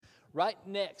right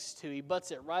next to, he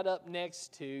butts it right up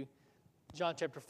next to John chapter 4.